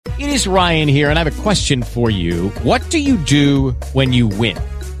It is Ryan here, and I have a question for you. What do you do when you win?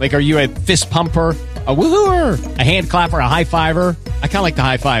 Like, are you a fist pumper, a woohooer, a hand clapper, a high fiver? I kind of like the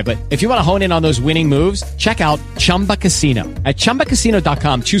high five, but if you want to hone in on those winning moves, check out Chumba Casino. At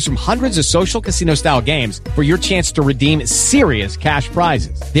ChumbaCasino.com, choose from hundreds of social casino-style games for your chance to redeem serious cash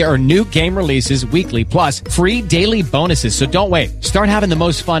prizes. There are new game releases weekly, plus free daily bonuses. So don't wait. Start having the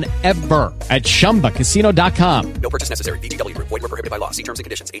most fun ever at ChumbaCasino.com. No purchase necessary. VGW Group. Void where prohibited by law. See terms and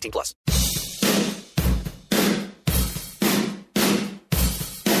conditions. 18+.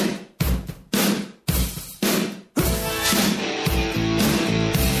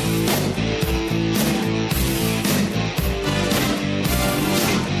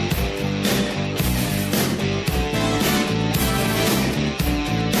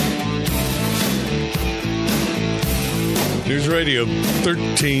 News Radio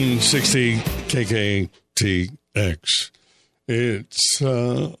 1360 KKTX. It's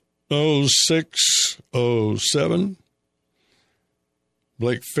 06:07.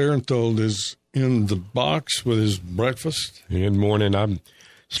 Blake Farenthold is in the box with his breakfast. Good morning. I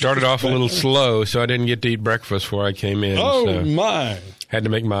started off a little slow, so I didn't get to eat breakfast before I came in. Oh, so my. had to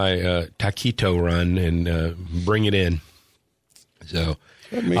make my taquito run and bring it in. So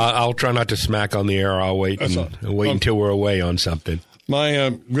I'll try not to smack on the air. I'll wait until we're away on something.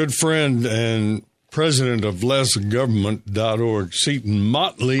 My good friend and president of lessgovernment.org, Seton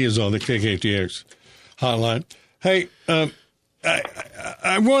Motley, is on the KKTX hotline. Hey, I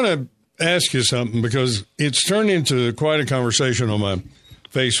want to ask you something because it's turned into quite a conversation on my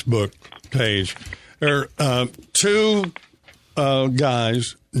Facebook page. There are two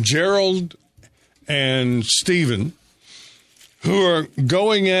guys, Gerald and Stephen, who are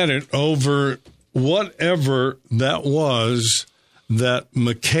going at it over whatever that was that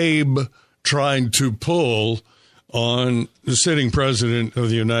McCabe tried to pull on the sitting president of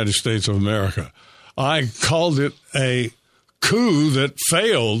the United States of America. I called it a coup that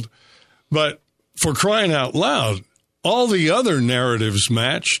failed, but for crying out loud, all the other narratives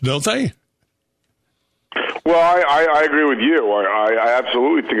match, don't they? Well, I agree with you. I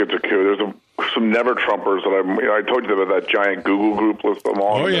absolutely think it's a coup. There's some never-Trumpers that I told you about that giant Google group list I'm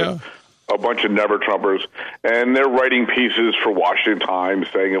on. Oh, yeah. A bunch of never-Trumpers, and they're writing pieces for Washington Times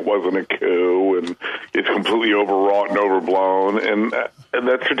saying it wasn't a coup and it's completely overwrought and overblown, and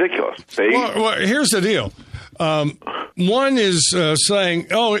that's ridiculous. Well, here's the deal. One is saying,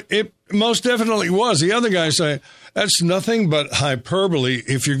 oh, it most definitely was. The other guy saying, that's nothing but hyperbole.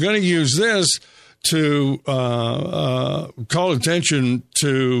 If you're going to use this to call attention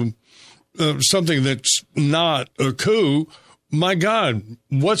to something that's not a coup, my God,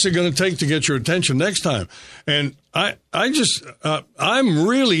 what's it going to take to get your attention next time? And I'm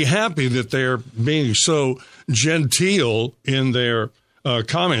really happy that they're being so genteel in their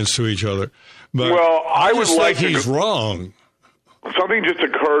comments to each other. But I would like he's wrong. Something just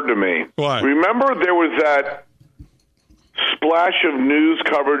occurred to me. What? Remember there was that splash of news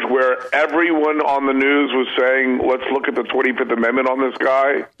coverage where everyone on the news was saying, let's look at the 25th Amendment on this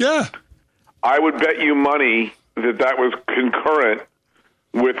guy? Yeah. I would bet you money that was concurrent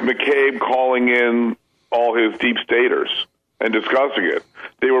with McCabe calling in all his deep staters and discussing it.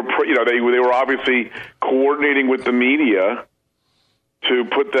 They were, they were obviously coordinating with the media to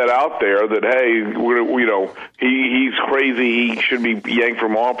put that out there that, hey, he's crazy, he should be yanked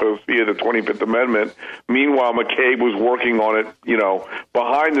from office via the 25th Amendment. Meanwhile, McCabe was working on it,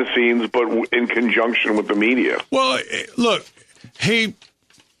 behind the scenes, but in conjunction with the media. Well, look,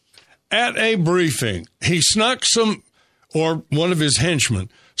 at a briefing, he snuck or one of his henchmen,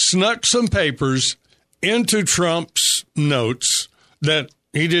 snuck some papers into Trump's notes that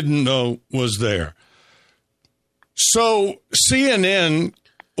he didn't know was there. So CNN,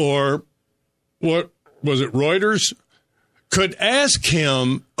 or what was it, Reuters, could ask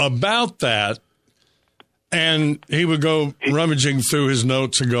him about that, and he would go rummaging through his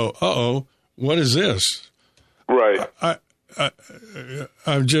notes and go, uh-oh, what is this? Right.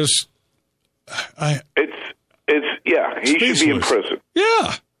 I'm just... he should be in prison.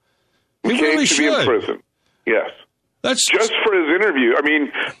 Yeah. He really should be in prison. Yes. That's just for his interview. I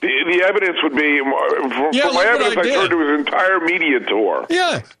mean, the evidence would be, from my evidence, I heard his entire media tour.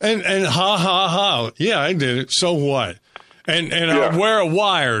 Yeah, and ha, ha, ha. Yeah, I did it. So what? And I wear a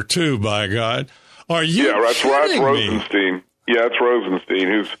wire, too, by God. Are you that's Rosenstein. Yeah, it's Rosenstein,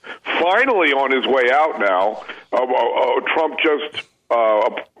 who's finally on his way out now. Trump just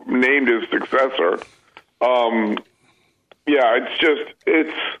named his successor.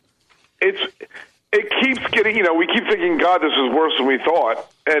 It keeps getting, we keep thinking, God, this is worse than we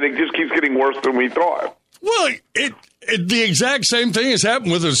thought, and it just keeps getting worse than we thought. Well, the exact same thing has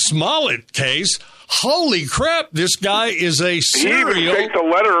happened with the Smollett case. Holy crap, this guy is a serial. He even faked the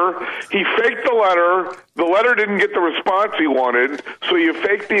letter. He faked the letter. The letter didn't get the response he wanted, so you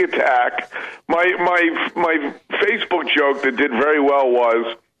faked the attack. My Facebook joke that did very well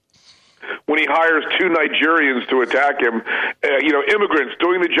was when he hires 2 Nigerians to attack him, immigrants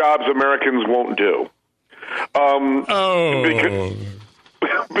doing the jobs Americans won't do. Because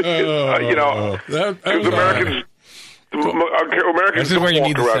Americans don't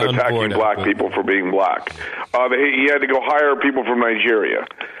walk around attacking black people for being black. He had to go hire people from Nigeria.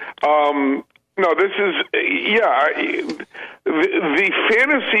 No, this is, the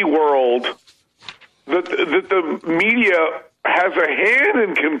fantasy world that the media has a hand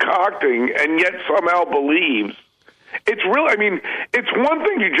in concocting and yet somehow believes. It's really, it's one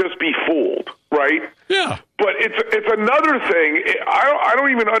thing to just be fooled, right? Yeah. But it's another thing. I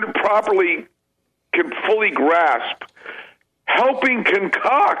don't even properly can fully grasp helping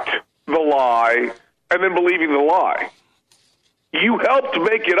concoct the lie and then believing the lie. You helped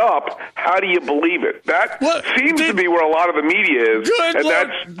make it up. How do you believe it? That seems to be where a lot of the media is. Good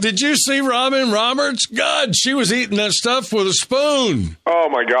Lord. Did you see Robin Roberts? God, she was eating that stuff with a spoon. Oh,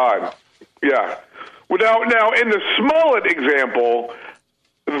 my God. Yeah. Well, now, in the Smollett example,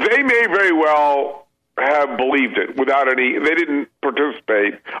 they may very well have believed it without any. They didn't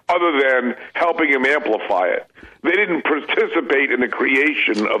participate other than helping him amplify it. They didn't participate in the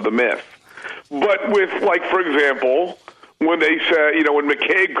creation of the myth. But with, for example, when they say, when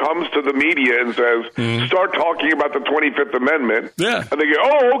McCabe comes to the media and says, start talking about the 25th Amendment, and they go,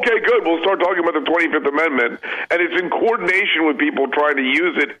 oh, okay, good, we'll start talking about the 25th Amendment, and it's in coordination with people trying to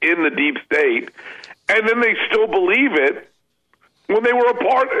use it in the deep state, and then they still believe it when they were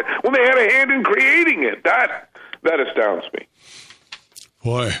when they had a hand in creating it. That astounds me.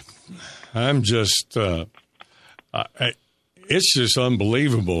 Boy, I'm just, it's just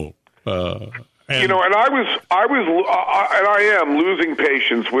unbelievable. And I am losing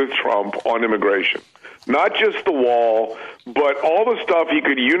patience with Trump on immigration. Not just the wall, but all the stuff he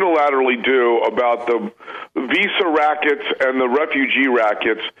could unilaterally do about the visa rackets and the refugee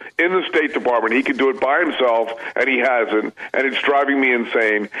rackets in the State Department. He could do it by himself, and he hasn't, and it's driving me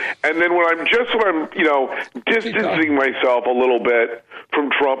insane. And then when I'm distancing myself a little bit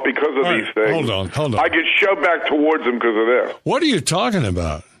from Trump because of these things, hold on. I get shoved back towards him because of this. What are you talking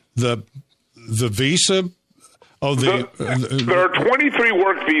about? The visa? There are 23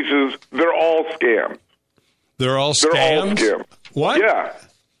 work visas. They're all scams. They're all scams? What? Yeah.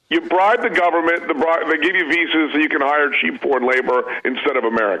 You bribe the government. They give you visas so you can hire cheap foreign labor instead of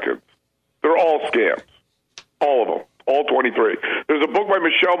Americans. They're all scams. All of them. All 23. There's a book by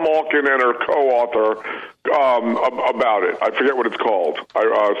Michelle Malkin and her co-author about it. I forget what it's called.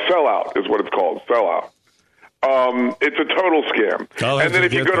 Sellout is what it's called. Sellout. It's a total scam. And then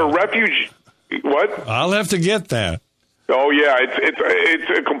if you go to refugee... What? I'll have to get that. Oh, yeah. It's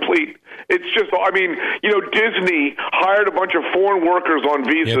a complete... It's just, Disney hired a bunch of foreign workers on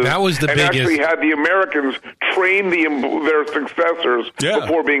visas. Yeah, that was the biggest. Actually had the Americans train their successors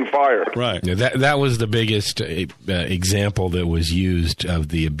before being fired. Right. Yeah, that was the biggest example that was used of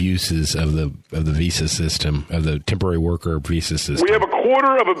the abuses of the visa system, of the temporary worker visa system. We have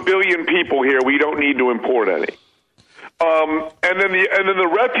 250 million people here. We don't need to import any. And then the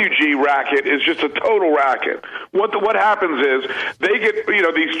refugee racket is just a total racket. What happens is they get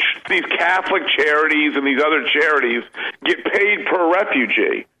these Catholic charities and these other charities get paid per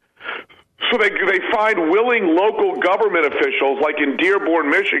refugee. So they find willing local government officials like in Dearborn,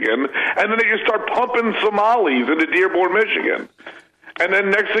 Michigan, and then they just start pumping Somalis into Dearborn, Michigan. And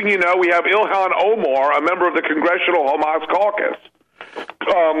then next thing you know, we have Ilhan Omar, a member of the Congressional Hamas Caucus.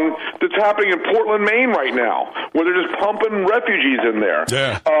 That's happening in Portland, Maine right now, where they're just pumping refugees in there.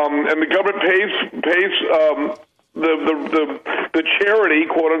 Yeah. And the government pays the charity,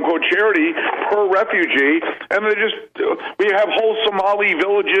 quote unquote charity, per refugee, and we have whole Somali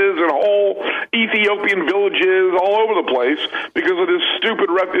villages and whole Ethiopian villages all over the place because of this stupid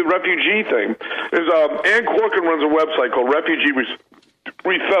refugee thing. There's Ann Corcoran runs a website called Refugee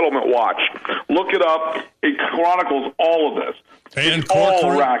Resettlement Watch. Look it up. It chronicles all of this. And it's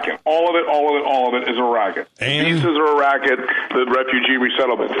all racket. All of it is a racket. Visas are a racket. The refugee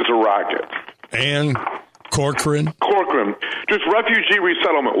resettlement is a racket. And Corcoran? Corcoran. Just Refugee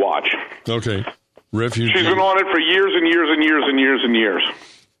Resettlement Watch. Okay. Refugee. She's been on it for years and years and years and years and years.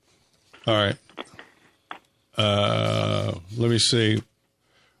 All right. Let me see.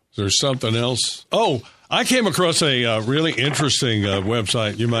 There's something else. Oh, I came across a really interesting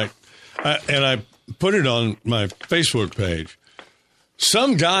website. You might, and I put it on my Facebook page.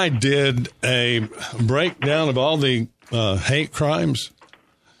 Some guy did a breakdown of all the hate crimes?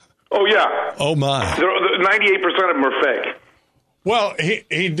 Oh, yeah. Oh, my. 98% of them are fake. Well,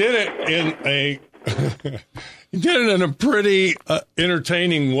 he did it in a he did it in a pretty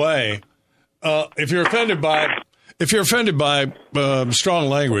entertaining way. If you're offended by strong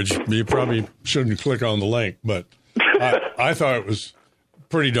language, you probably shouldn't click on the link. But I thought it was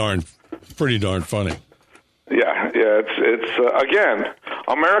pretty darn funny. Yeah. It's again,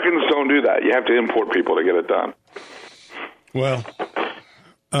 Americans don't do that. You have to import people to get it done. Well,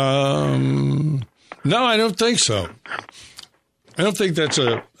 no, I don't think so. I don't think that's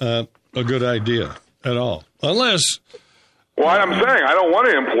a good idea at all. Unless... Well, I'm saying I don't want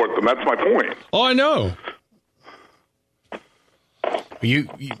to import them. That's my point. Oh, I know.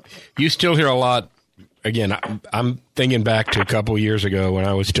 You still hear a lot. Again, I'm thinking back to a couple of years ago when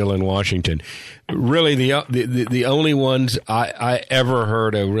I was still in Washington. Really, the only ones I ever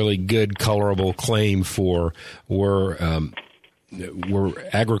heard a really good, colorable claim for were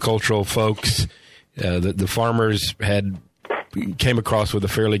agricultural folks. The farmers came across with a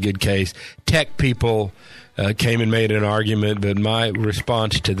fairly good case. Tech people came and made an argument, but my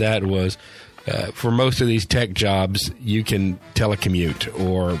response to that was, for most of these tech jobs, you can telecommute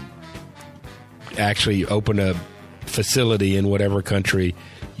or actually open a facility in whatever country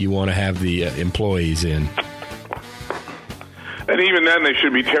you want to have the employees in. And even then, they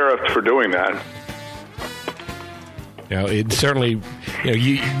should be tariffed for doing that. Now, it certainly,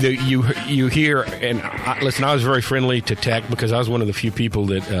 you hear, and listen, I was very friendly to tech because I was one of the few people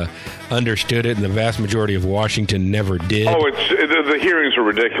that understood it, and the vast majority of Washington never did. Oh, the hearings are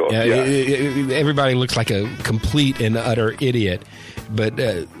ridiculous. Yeah. Everybody looks like a complete and utter idiot, but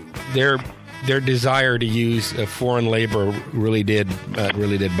their desire to use foreign labor really did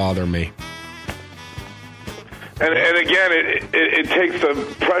bother me. And again, it takes the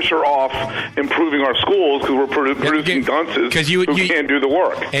pressure off improving our schools because we're producing dunces who can't do the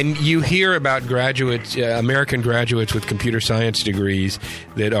work. And you hear about graduates, American graduates with computer science degrees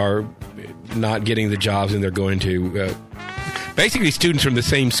that are not getting the jobs, and they're going to basically students from the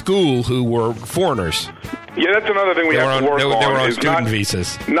same school who were foreigners. Yeah, that's another thing we have to work on. They were on student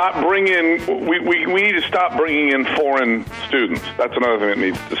visas. Not bring in. We need to stop bringing in foreign students. That's another thing that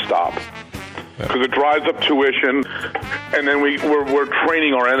needs to stop. Because it drives up tuition, and then we're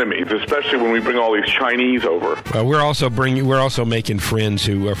training our enemies, especially when we bring all these Chinese over. We're also making friends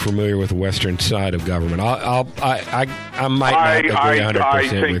who are familiar with the Western side of government. I might not agree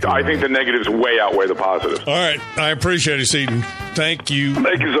 100% with you. I think the negatives way outweigh the positives. All right, I appreciate it, Seaton. Thank you.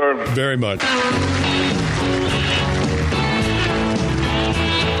 Thank you, sir. Very much.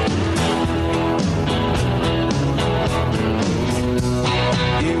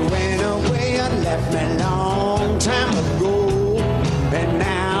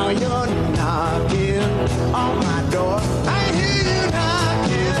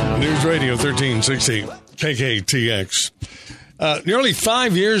 News Radio 1360 KKTX. Nearly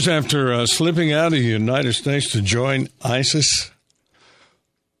 5 years after slipping out of the United States to join ISIS,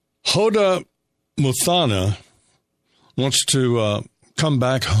 Hoda Muthana wants to come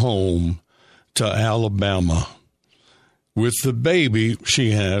back home to Alabama with the baby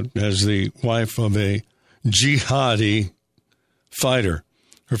she had as the wife of a jihadi fighter.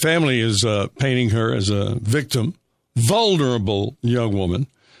 Her family is painting her as a victim, vulnerable young woman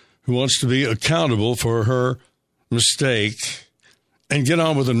who wants to be accountable for her mistake and get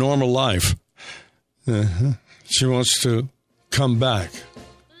on with a normal life. She wants to come back.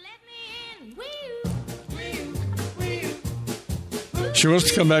 She wants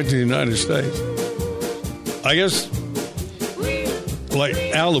to come back to the United States. I guess, like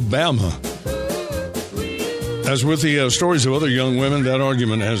Alabama. As with the stories of other young women, that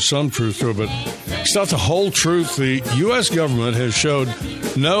argument has some truth to it, but it's not the whole truth. The U.S. government has showed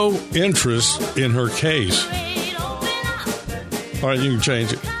no interest in her case. All right, you can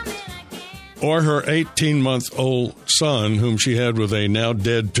change it. Or her 18-month-old son, whom she had with a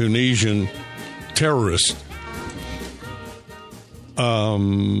now-dead Tunisian terrorist.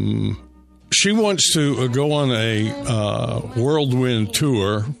 She wants to go on a whirlwind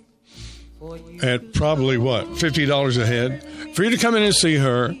tour at probably, $50 a head, for you to come in and see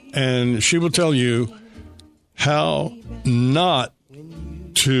her, and she will tell you how not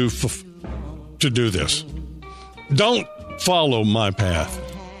to do this. Don't follow my path.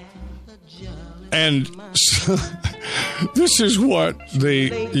 And so, this is what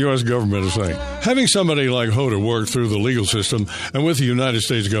the U.S. government is saying. Having somebody like Hoda work through the legal system and with the United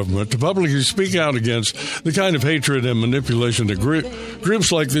States government to publicly speak out against the kind of hatred and manipulation that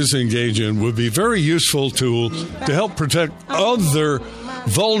groups like this engage in would be a very useful tool to help protect other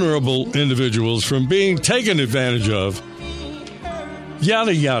vulnerable individuals from being taken advantage of.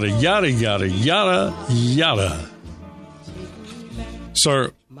 Yada, yada, yada, yada, yada, yada.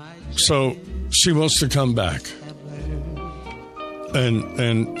 So she wants to come back.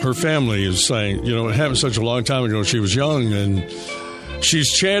 And her family is saying, it happened such a long time ago. She was young, and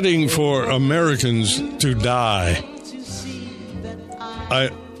she's chanting for Americans to die.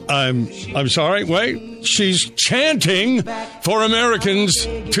 I'm sorry. Wait, she's chanting for Americans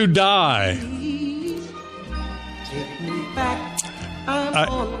to die.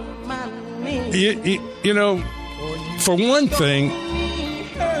 For one thing,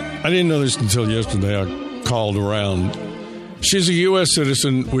 I didn't know this until yesterday. I called around. She's a U.S.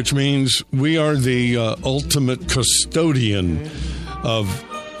 citizen, which means we are the ultimate custodian of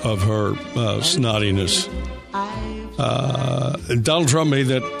her snottiness. Donald Trump made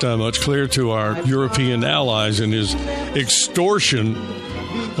that much clear to our European allies in his extortion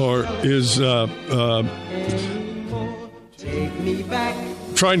or his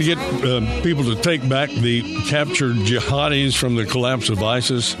trying to get people to take back the captured jihadis from the collapse of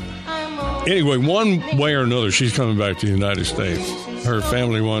ISIS. Anyway, one way or another, she's coming back to the United States. Her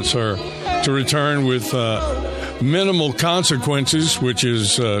family wants her to return with minimal consequences, which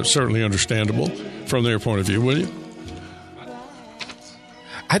is certainly understandable from their point of view, will you?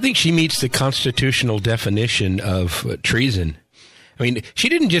 I think she meets the constitutional definition of treason. I mean, she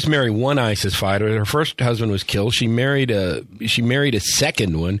didn't just marry one ISIS fighter. Her first husband was killed. She married a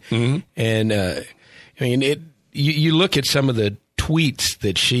second one, and you look at some of the tweets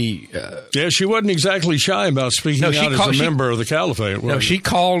that she. She wasn't exactly shy about speaking out as a member of the caliphate. No, she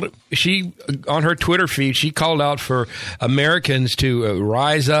on her Twitter feed. She called out for Americans to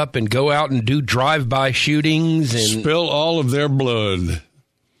rise up and go out and do drive-by shootings and spill all of their blood.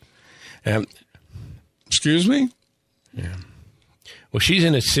 Excuse me? Yeah. Well, she's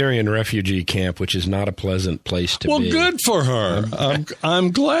in a Syrian refugee camp, which is not a pleasant place to be. Well, good for her.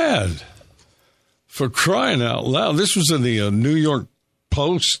 I'm glad. For crying out loud. This was in the New York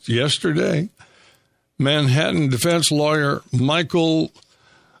Post yesterday. Manhattan defense lawyer Michael,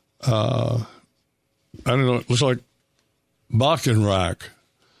 I don't know, it looks like Bachenrath,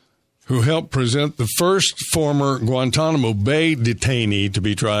 who helped present the first former Guantanamo Bay detainee to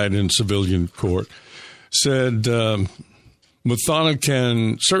be tried in civilian court, said Muthana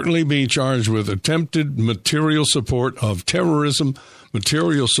can certainly be charged with attempted material support of terrorism,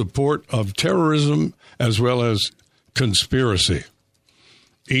 as well as conspiracy.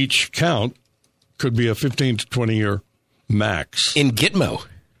 Each count could be a 15 to 20-year max. In Gitmo.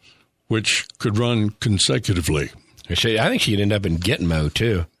 Which could run consecutively. I think she'd end up in Gitmo,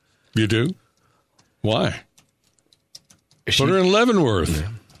 too. You do? Why? Put her in Leavenworth.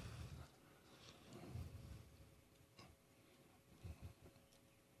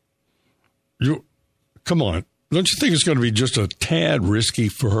 Yeah. Come on. Don't you think it's going to be just a tad risky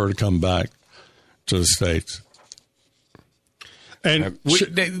for her to come back to the States? And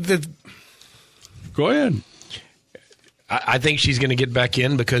go ahead. I think she's going to get back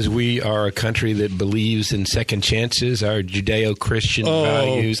in because we are a country that believes in second chances, our Judeo-Christian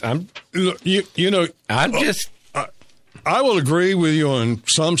values. I will agree with you on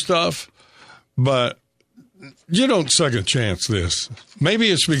some stuff, but you don't second chance this. Maybe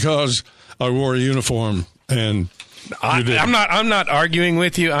it's because I wore a uniform and I'm not arguing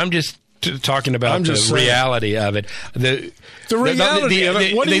with you. I'm just talking about the reality of it. The reality of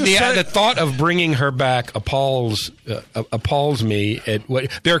it. What do you say? The thought of bringing her back appalls me.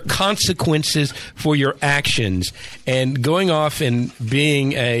 There are consequences for your actions, and going off and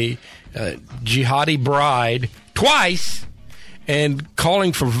being a jihadi bride twice and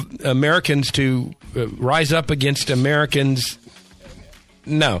calling for Americans to rise up against Americans.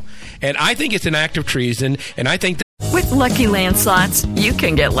 No. And I think it's an act of treason, and I think with Lucky Land Slots, you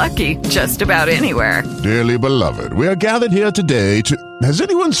can get lucky just about anywhere. Dearly beloved, we are gathered here today to... Has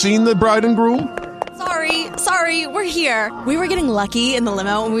anyone seen the bride and groom? Sorry, we're here. We were getting lucky in the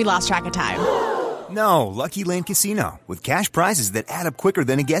limo and we lost track of time. No, Lucky Land Casino, with cash prizes that add up quicker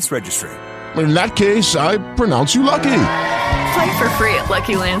than a guest registry. In that case, I pronounce you lucky. Play for free at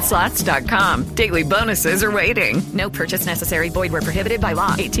LuckyLandSlots.com. Daily bonuses are waiting. No purchase necessary. Void where prohibited by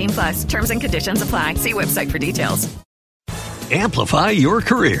law. 18+. Terms and conditions apply. See website for details. Amplify your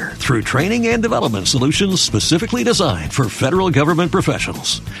career through training and development solutions specifically designed for federal government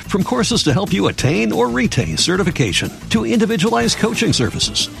professionals. From courses to help you attain or retain certification, to individualized coaching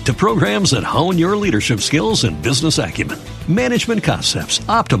services, to programs that hone your leadership skills and business acumen, Management Concepts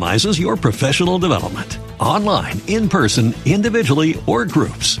optimizes your professional development. Online, in person, individually, or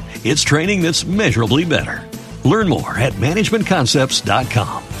groups, it's training that's measurably better. Learn more at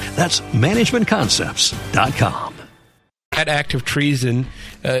managementconcepts.com. That's managementconcepts.com. That act of treason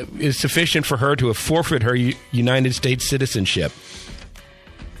is sufficient for her to have forfeited her United States citizenship.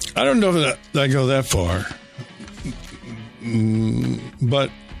 I don't know if I go that far, but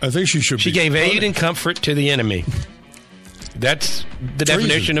I think she should. She gave aid and comfort to the enemy. That's the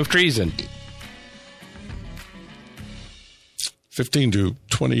definition of treason. 15 to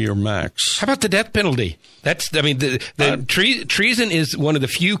 20-year max. How about the death penalty? Treason is one of the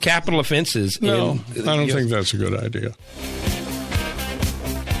few capital offenses. No, I don't think that's a good idea.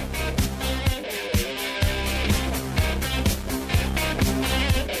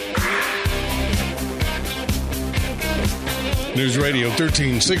 News Radio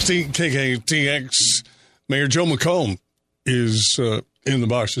 1360 KKTX. Mayor Joe McComb is in the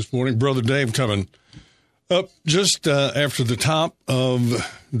box this morning. Brother Dave coming up just after the top of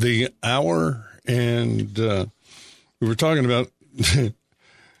the hour. And we were talking about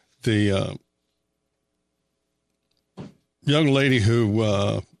the young lady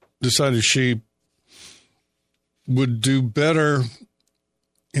who decided she would do better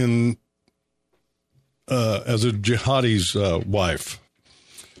in as a jihadi's wife.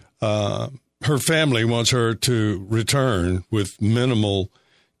 Her family wants her to return with minimal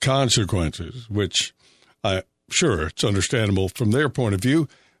consequences, which sure, it's understandable from their point of view.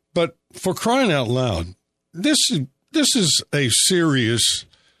 But for crying out loud, this is a serious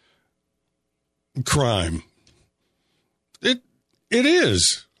crime. It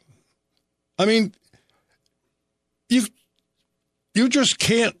is. I mean, you just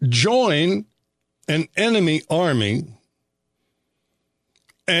can't join an enemy army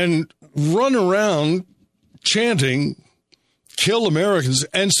and run around chanting "kill Americans"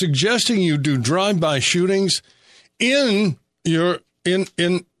 and suggesting you do drive-by shootings in your in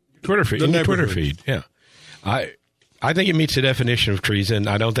Twitter feed. In the Twitter feed, yeah. I think it meets the definition of treason.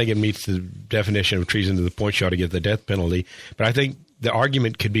 I don't think it meets the definition of treason to the point she ought to get the death penalty. But I think the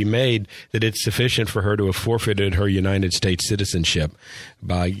argument could be made that it's sufficient for her to have forfeited her United States citizenship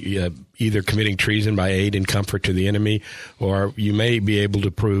by either committing treason by aid and comfort to the enemy, or you may be able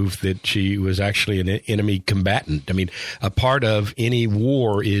to prove that she was actually an enemy combatant. I mean, a part of any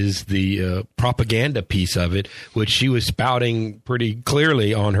war is the propaganda piece of it, which she was spouting pretty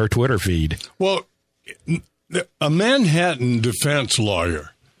clearly on her Twitter feed. Well, a Manhattan defense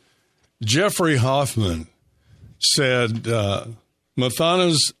lawyer, Jeffrey Hoffman, said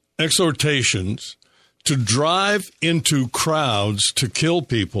Mathana's exhortations to drive into crowds to kill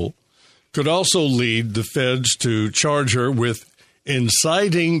people could also lead the feds to charge her with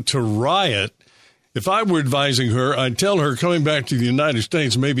inciting to riot. If I were advising her, I'd tell her coming back to the United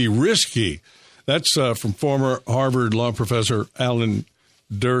States may be risky. That's from former Harvard law professor Alan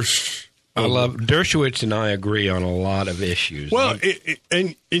Dershowitz. Dershowitz and I agree on a lot of issues. Well,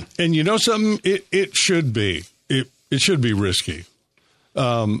 and you know something? It should be. It should be risky.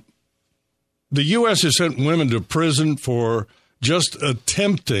 The U.S. has sent women to prison for just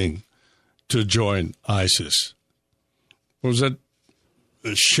attempting to join ISIS. What was that?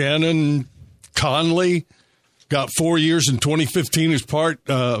 Shannon Conley got 4 years in 2015 as part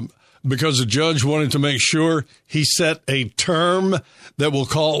because the judge wanted to make sure he set a term that will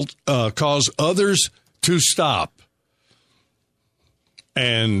cause others to stop.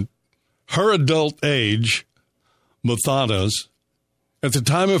 And her adult age, Mathana's, at the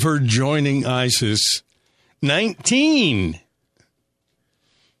time of her joining ISIS, 19.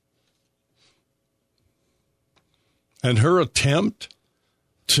 And her attempt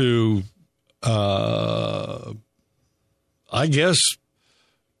to, I guess,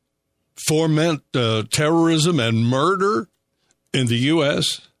 foment terrorism and murder in the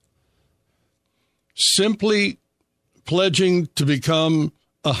U.S., simply pledging to become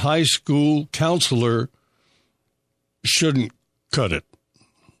a high school counselor shouldn't cut it.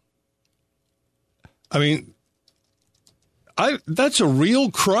 I mean, that's a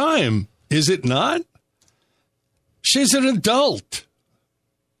real crime, is it not? She's an adult.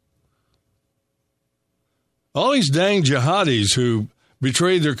 All these dang jihadis who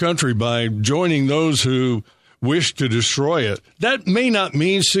betrayed their country by joining those who wish to destroy it, that may not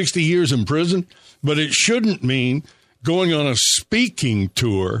mean 60 years in prison, but it shouldn't mean going on a speaking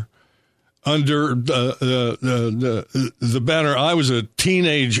tour under the banner, "I was a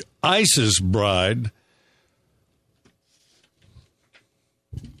teenage ISIS bride."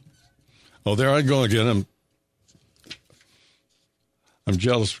 Oh, there I go again. I'm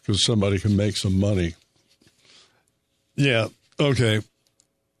jealous because somebody can make some money. Yeah, okay.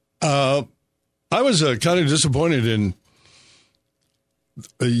 I was kind of disappointed in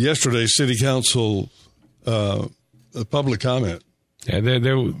yesterday's city council public comment. Yeah,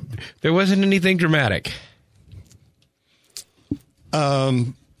 there wasn't anything dramatic.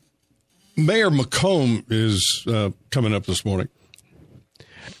 Mayor McComb is coming up this morning.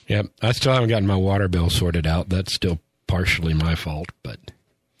 Yeah, I still haven't gotten my water bill sorted out. That's still partially my fault, but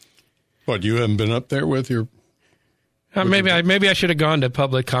what, you haven't been up there with your? Maybe I should have gone to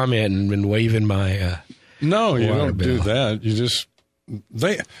public comment and been waving my. No, you don't bill. do that. You just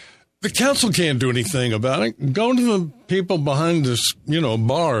the council can't do anything about it. Go to the people behind this,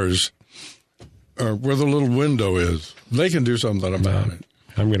 bars, or where the little window is. They can do something about it.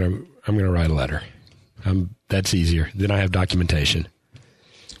 I'm gonna write a letter. That's easier. Then I have documentation.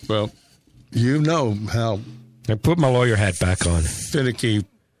 Well, you know how I put my lawyer hat back on. Finicky.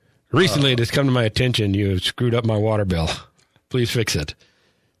 Recently, it has come to my attention you have screwed up my water bill. Please fix it.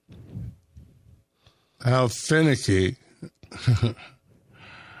 How finicky.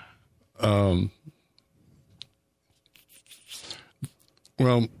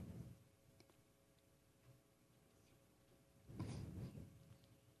 Well,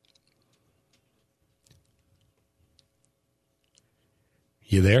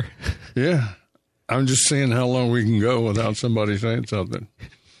 you there? Yeah. I'm just seeing how long we can go without somebody saying something.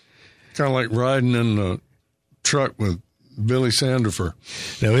 Kind of like riding in the truck with Billy Sandifer.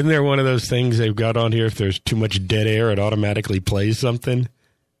 Now, isn't there one of those things they've got on here? If there's too much dead air, it automatically plays something.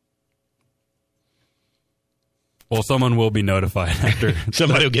 Well, someone will be notified after.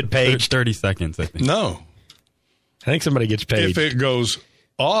 Somebody will get paid. 30 seconds, I think. No. I think somebody gets paid. If it goes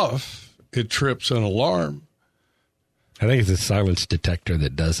off, it trips an alarm. I think it's a silence detector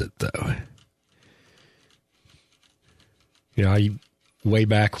that does it, though. Way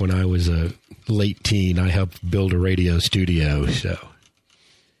back when I was a late teen, I helped build a radio studio. So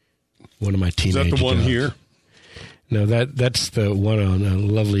one of my teenage Is that the one jobs. here? No, that's the one on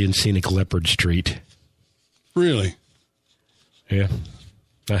lovely and scenic Leopard Street. Really? Yeah.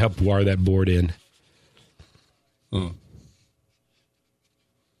 I helped wire that board in. Oh.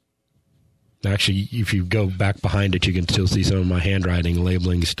 Actually, if you go back behind it, you can still see some of my handwriting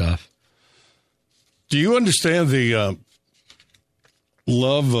labeling stuff. Do you understand the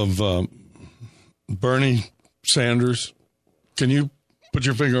love of Bernie Sanders? Can you put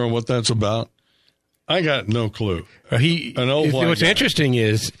your finger on what that's about? I got no clue. What's interesting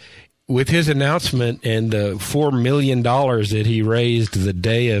is with his announcement and the $4 million that he raised the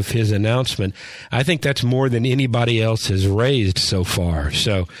day of his announcement, I think that's more than anybody else has raised so far.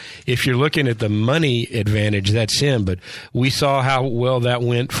 So if you're looking at the money advantage, that's him. But we saw how well that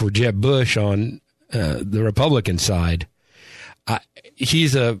went for Jeb Bush on the Republican side.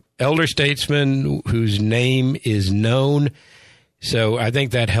 He's a elder statesman whose name is known. So I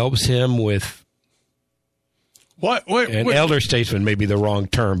think that helps him with. Elder statesman may be the wrong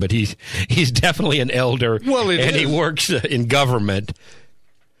term, but he's definitely an elder. Well, he works in government.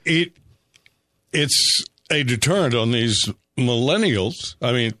 It's a deterrent on these millennials.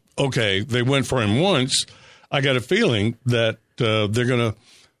 I mean, okay, they went for him once. I got a feeling that they're going to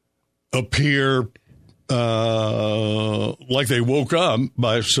appear like they woke up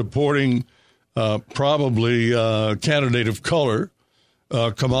by supporting probably candidate of color,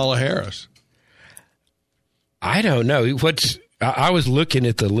 Kamala Harris. I don't know. I was looking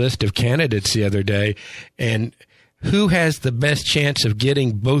at the list of candidates the other day, and who has the best chance of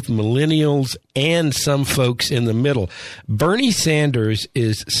getting both millennials and some folks in the middle? Bernie Sanders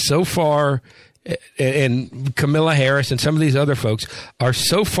is so far, and Kamala Harris and some of these other folks are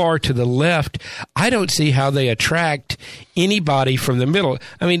so far to the left, I don't see how they attract anybody from the middle.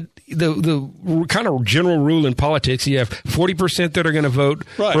 I mean, the kind of general rule in politics, you have 40% that are going to vote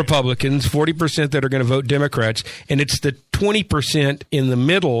Republicans, 40% that are going to vote Democrats, and it's the 20% in the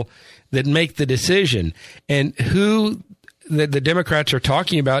middle that make the decision. And who the Democrats are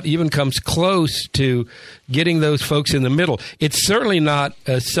talking about even comes close to getting those folks in the middle. It's certainly not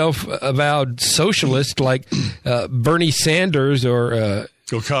a self-avowed socialist like Bernie Sanders or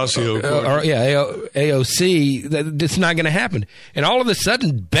Ocasio. AOC. It's not going to happen. And all of a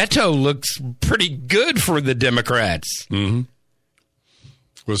sudden, Beto looks pretty good for the Democrats. Mm-hmm.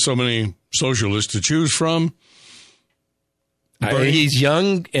 With so many socialists to choose from. He's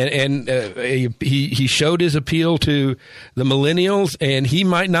young, and he showed his appeal to the millennials, and he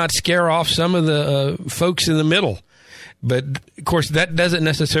might not scare off some of the folks in the middle. But, of course, that doesn't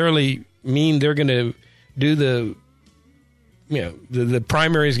necessarily mean they're going to do the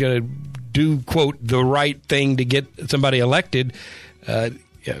primary is going to do, quote, the right thing to get somebody elected. Do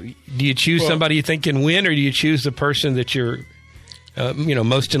you choose somebody you think can win, or do you choose the person that you're,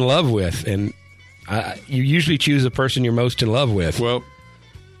 most in love with? And you usually choose the person you're most in love with. Well,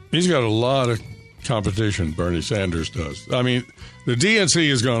 he's got a lot of competition Bernie Sanders does. I mean, the DNC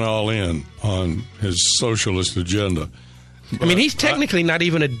has gone all in on his socialist agenda. I mean, he's technically not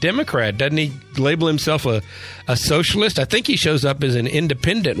even a Democrat. Doesn't he label himself a socialist? I think he shows up as an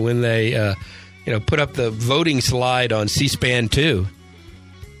independent when they put up the voting slide on C-SPAN 2.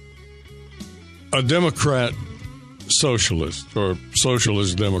 A Democrat socialist or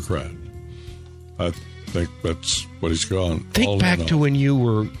socialist Democrat. I think that's what he's gone. Think back to when you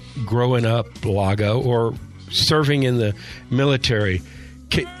were growing up, Lago, or serving in the military.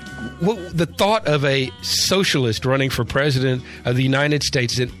 The thought of a socialist running for president of the United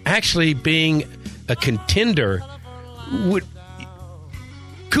States and actually being a contender would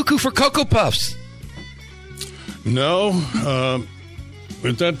cuckoo for Cocoa Puffs. No.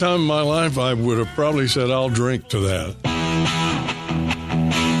 At that time in my life, I would have probably said, I'll drink to that.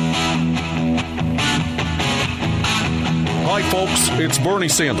 Hi, folks. It's Bernie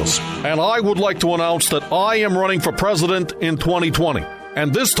Sanders, and I would like to announce that I am running for president in 2020.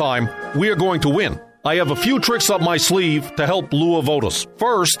 And this time, we are going to win. I have a few tricks up my sleeve to help lure voters.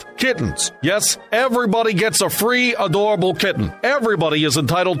 First, kittens. Yes, everybody gets a free, adorable kitten. Everybody is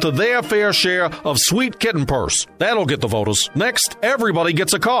entitled to their fair share of sweet kitten purse. That'll get the voters. Next, everybody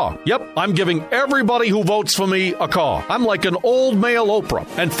gets a car. Yep, I'm giving everybody who votes for me a car. I'm like an old male Oprah.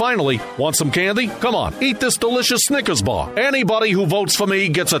 And finally, want some candy? Come on, eat this delicious Snickers bar. Anybody who votes for me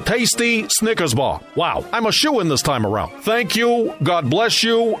gets a tasty Snickers bar. Wow, I'm a shoo-in this time around. Thank you, God bless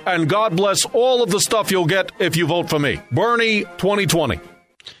you, and God bless all of the stuff you'll get if you vote for me. Bernie 2020.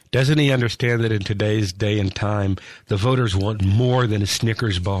 Doesn't he understand that in today's day and time, the voters want more than a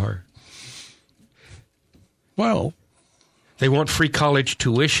Snickers bar? Well, they want free college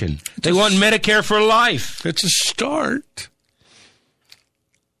tuition. They want Medicare for life. It's a start.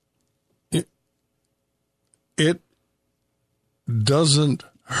 It doesn't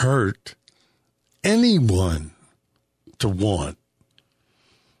hurt anyone to want.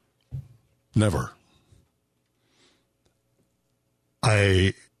 Never.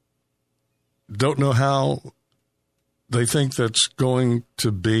 I don't know how they think that's going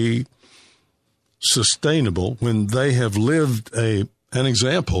to be sustainable when they have lived an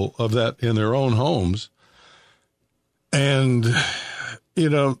example of that in their own homes. And,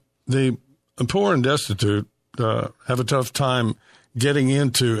 the poor and destitute have a tough time getting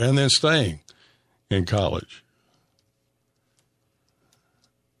into and then staying in college.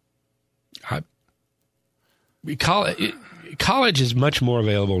 College is much more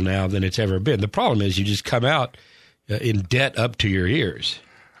available now than it's ever been. The problem is you just come out in debt up to your ears.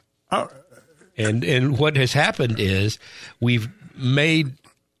 And what has happened is we've made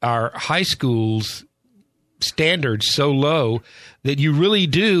our high schools standards so low that you really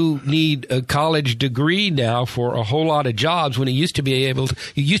do need a college degree now for a whole lot of jobs when you used to be able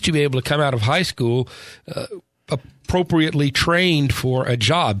to come out of high school appropriately trained for a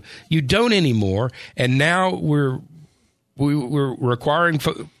job. You don't anymore, and now we're requiring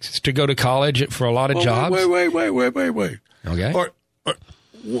folks to go to college for a lot of jobs. Wait. Okay.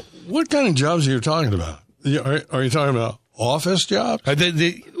 What kind of jobs are you talking about? Are you talking about office jobs?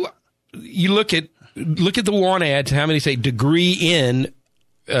 You look at the want ads. How many say degree in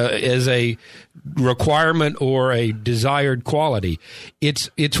as a requirement or a desired quality?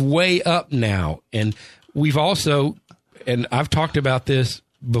 It's way up now, and we've also, and I've talked about this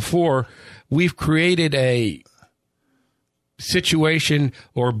before, we've created a situation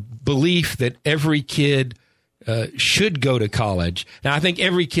or belief that every kid should go to college. Now, I think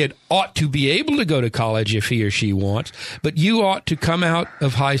every kid ought to be able to go to college if he or she wants, but you ought to come out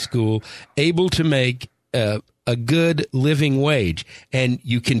of high school able to make a good living wage. And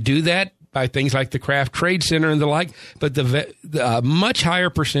you can do that by things like the Craft Trade Center and the like, but the much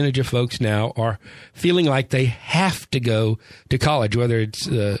higher percentage of folks now are feeling like they have to go to college, whether it's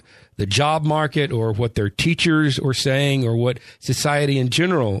the job market or what their teachers are saying or what society in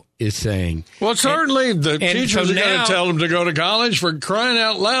general is saying. Well, certainly the teachers are going to tell them to go to college, for crying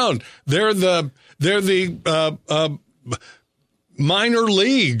out loud. They're the minor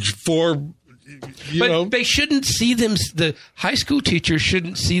league for... They shouldn't see them. The high school teachers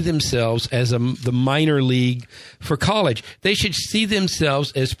shouldn't see themselves as the minor league for college. They should see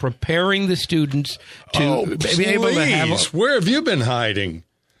themselves as preparing the students to be able to have. Where have you been hiding?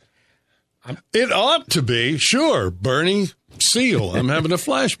 It ought to be, sure, Bernie Seal. I'm having a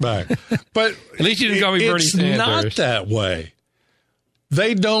flashback, but at least you didn't call me Bernie Sanders. It's not that way.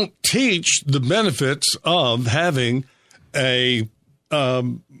 They don't teach the benefits of having a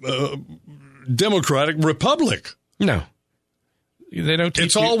democratic republic. No, they don't teach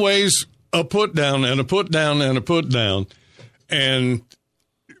It's always a put down and a put down and a put down. And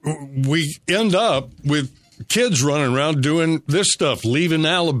we end up with kids running around doing this stuff, leaving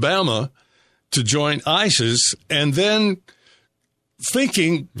Alabama to join ISIS, and then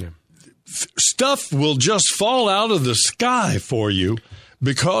thinking stuff will just fall out of the sky for you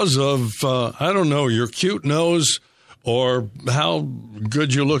because of, I don't know, your cute nose or how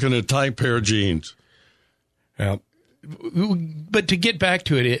good you look in a tight pair of jeans. But to get back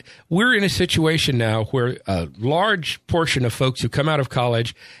to it, we're in a situation now where a large portion of folks who come out of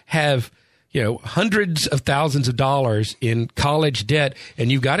college have, hundreds of thousands of dollars in college debt. And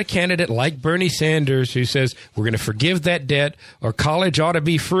you've got a candidate like Bernie Sanders who says, we're going to forgive that debt, or college ought to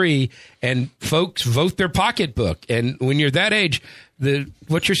be free. And folks vote their pocketbook. And when you're that age,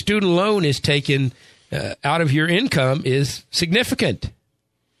 what your student loan is taken out of your income is significant.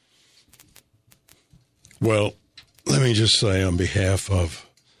 Well, let me just say on behalf of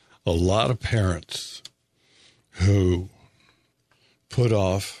a lot of parents who put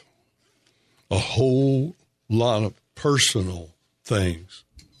off a whole lot of personal things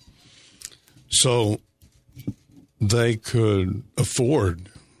so they could afford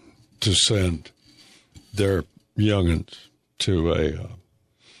to send their youngins to a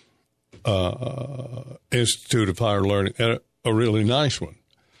Institute of Higher Learning, a really nice one.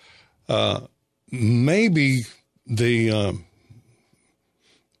 Maybe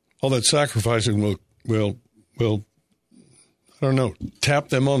all that sacrificing will I don't know, tap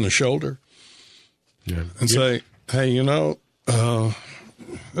them on the shoulder and say, hey,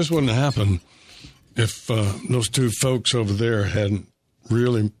 this wouldn't happen if those two folks over there hadn't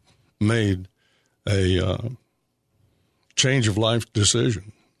really made a change of life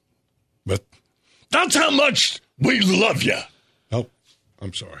decision. But that's how much we love you. Oh,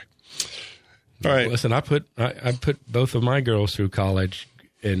 I'm sorry. All right. Listen, I put both of my girls through college,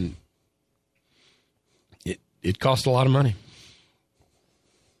 and it cost a lot of money.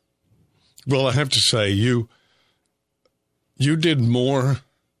 Well, I have to say, you did more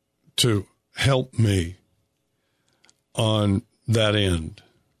to help me on that end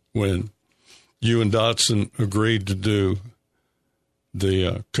when you and Dotson agreed to do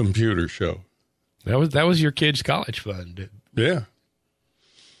the computer show. That was your kid's college fund. Yeah.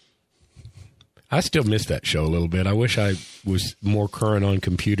 I still miss that show a little bit. I wish I was more current on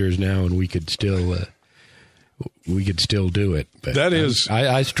computers now, and we could still do it. But that is,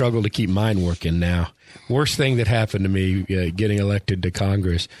 I struggle to keep mine working now. Worst thing that happened to me getting elected to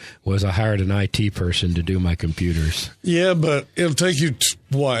Congress was I hired an IT person to do my computers. Yeah, but it'll take you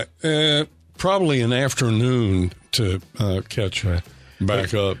probably an afternoon to catch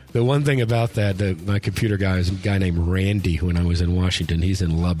back up. The one thing about that, my computer guy is a guy named Randy when I was in Washington. He's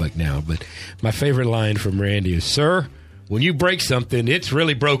in Lubbock now. But my favorite line from Randy is, "Sir, when you break something, it's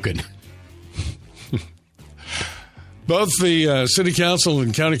really broken." Both the city council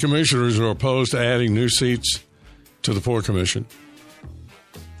and county commissioners are opposed to adding new seats to the Port Commission.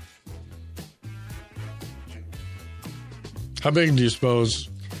 How big do you suppose?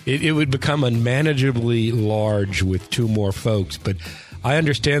 It would become unmanageably large with two more folks, but I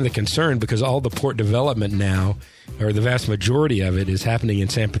understand the concern because all the port development now, or the vast majority of it, is happening in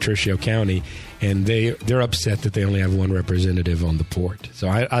San Patricio County, and they're upset that they only have one representative on the port. So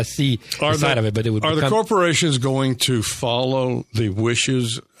I see the side of it, but it would. Are the corporations going to follow the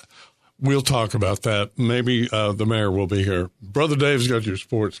wishes? We'll talk about that. Maybe the mayor will be here. Brother Dave's got your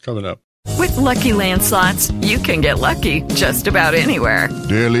sports coming up. With Lucky Land Slots, you can get lucky just about anywhere.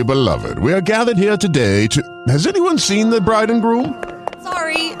 Dearly beloved, we are gathered here today to... Has anyone seen the bride and groom?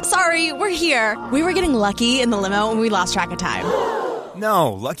 Sorry, we're here. We were getting lucky in the limo and we lost track of time.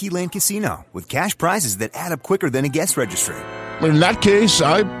 No, Lucky Land Casino, with cash prizes that add up quicker than a guest registry. In that case,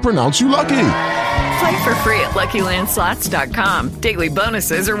 I pronounce you lucky. Play for free at LuckyLandSlots.com. Daily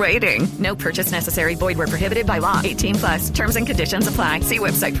bonuses are waiting. No purchase necessary. Void where prohibited by law. 18+. Terms and conditions apply. See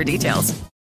website for details.